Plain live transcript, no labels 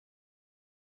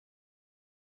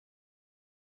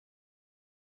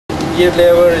gear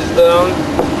lever is down.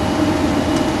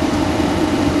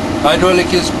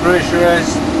 Hydraulic is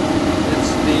pressurized.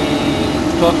 It's the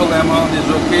total amount is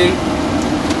okay,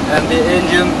 and the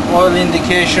engine oil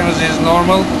indications is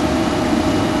normal.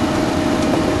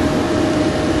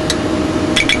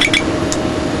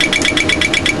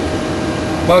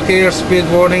 Back air speed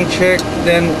warning check,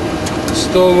 then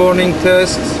stall warning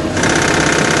test.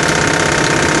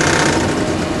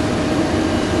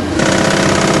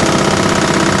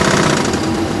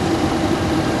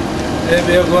 Then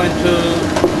we are going to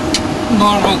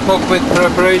normal cockpit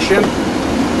preparation.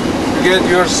 Get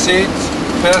your seat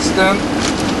fastened.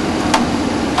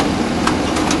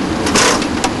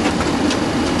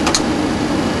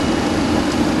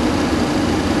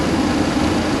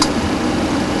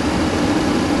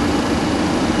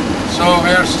 So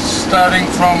we are starting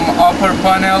from upper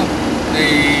panel.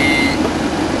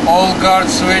 All guard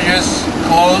switches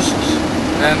closed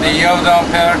and the yaw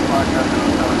damper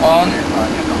on.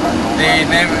 The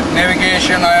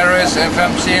navigation, IRS,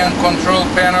 FMC and control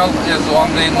panel is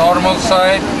on the normal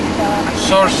side.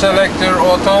 Source selector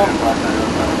auto.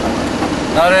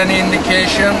 Not any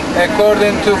indication.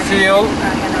 According to fuel,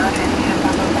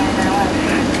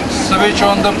 switch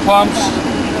on the pumps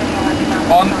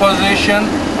on position.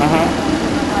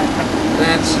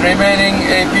 It's remaining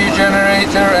AP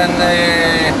generator and the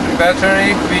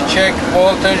battery. We check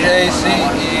voltage, AC,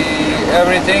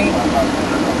 everything.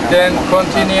 Then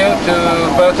continue to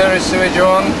battery switch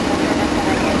on.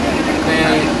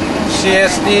 The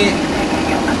CSD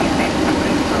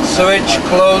switch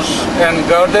close and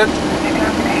guarded.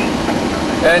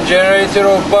 And generator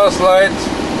of bus light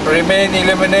remain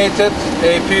illuminated.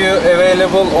 APU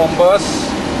available on bus.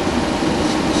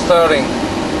 Starting.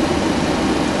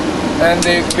 And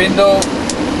the window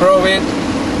probe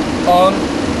on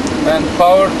and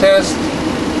power test.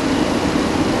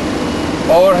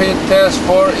 Overheat test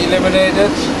for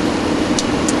eliminated.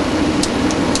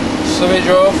 Switch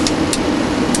off,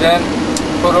 then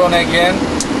put on again.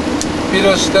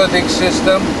 Pirostatic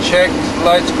system checked,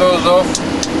 lights goes off,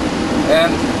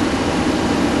 and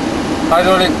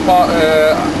hydraulic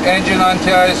engine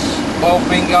anti-ice off,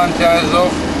 wing anti-ice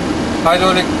off,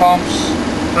 hydraulic pumps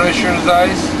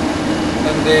pressurized,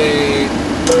 and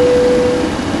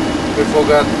we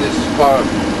forgot this part.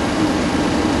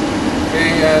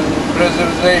 Okay, and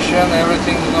pressurization,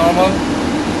 everything's normal.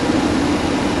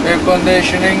 Air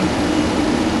conditioning,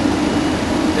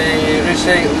 the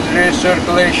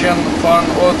recirculation fan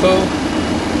auto,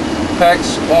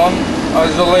 packs on,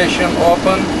 isolation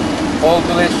open, all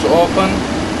billets open,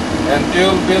 and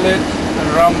dual billet and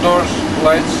ram doors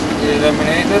lights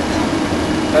illuminated.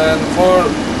 And for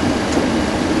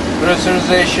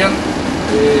pressurization,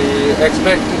 the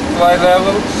expected flight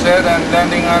level set and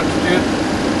landing altitude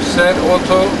set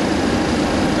auto,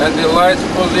 and the light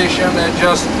position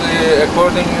adjust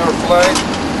according your flight,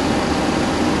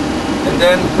 and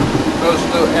then goes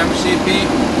to MCP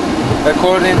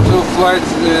according to flight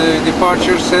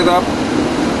departure setup.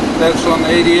 That's on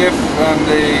ADF, and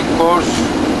the course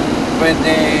with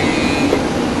the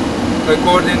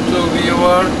according to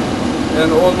VOR,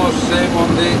 and almost same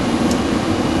on the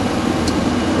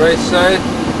right side.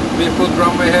 We put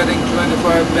runway heading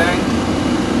 25 bank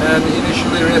and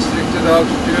initially restricted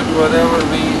altitude, whatever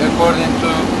we according to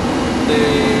the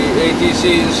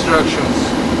ATC instructions.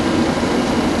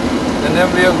 And then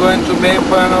we are going to main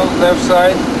panel left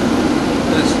side.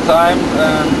 This time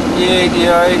and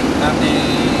EADI and the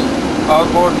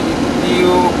outboard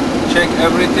EU check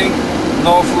everything.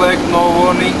 No flag, no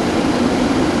warning,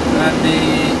 and the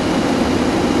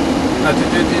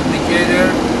attitude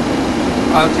indicator,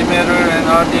 altimeter and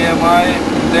RDMI,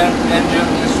 then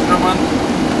engine instrument.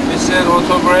 We said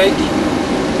auto brake,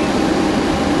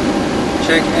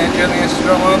 check engine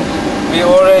instrument. We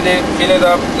already filled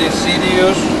up the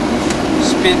CDUs,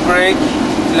 speed brake,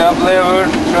 lap lever,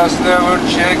 thrust lever,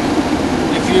 check.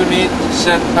 If you need,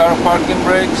 set car parking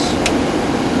brakes,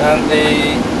 and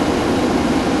the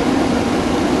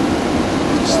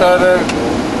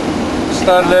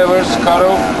start levers cut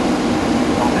off.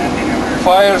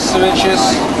 Fire switches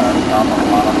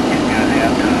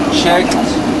checked,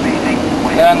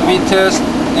 and we test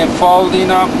the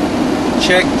folding up,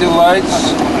 check the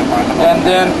lights, and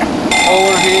then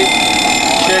overheat,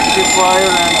 check the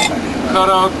fire and cut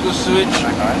out the switch,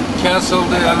 cancel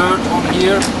the alert on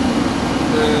here,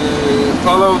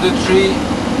 follow the 3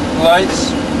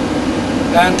 lights,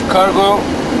 and cargo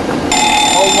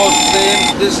almost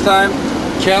same this time,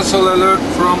 cancel alert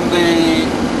from the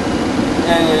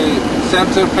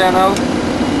center panel.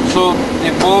 So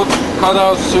the both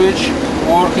cutout switch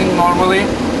working normally,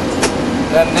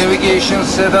 and navigation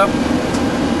setup,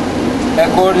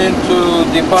 according to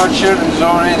departure is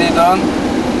already done.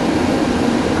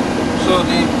 So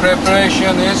the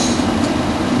preparation is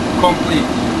complete.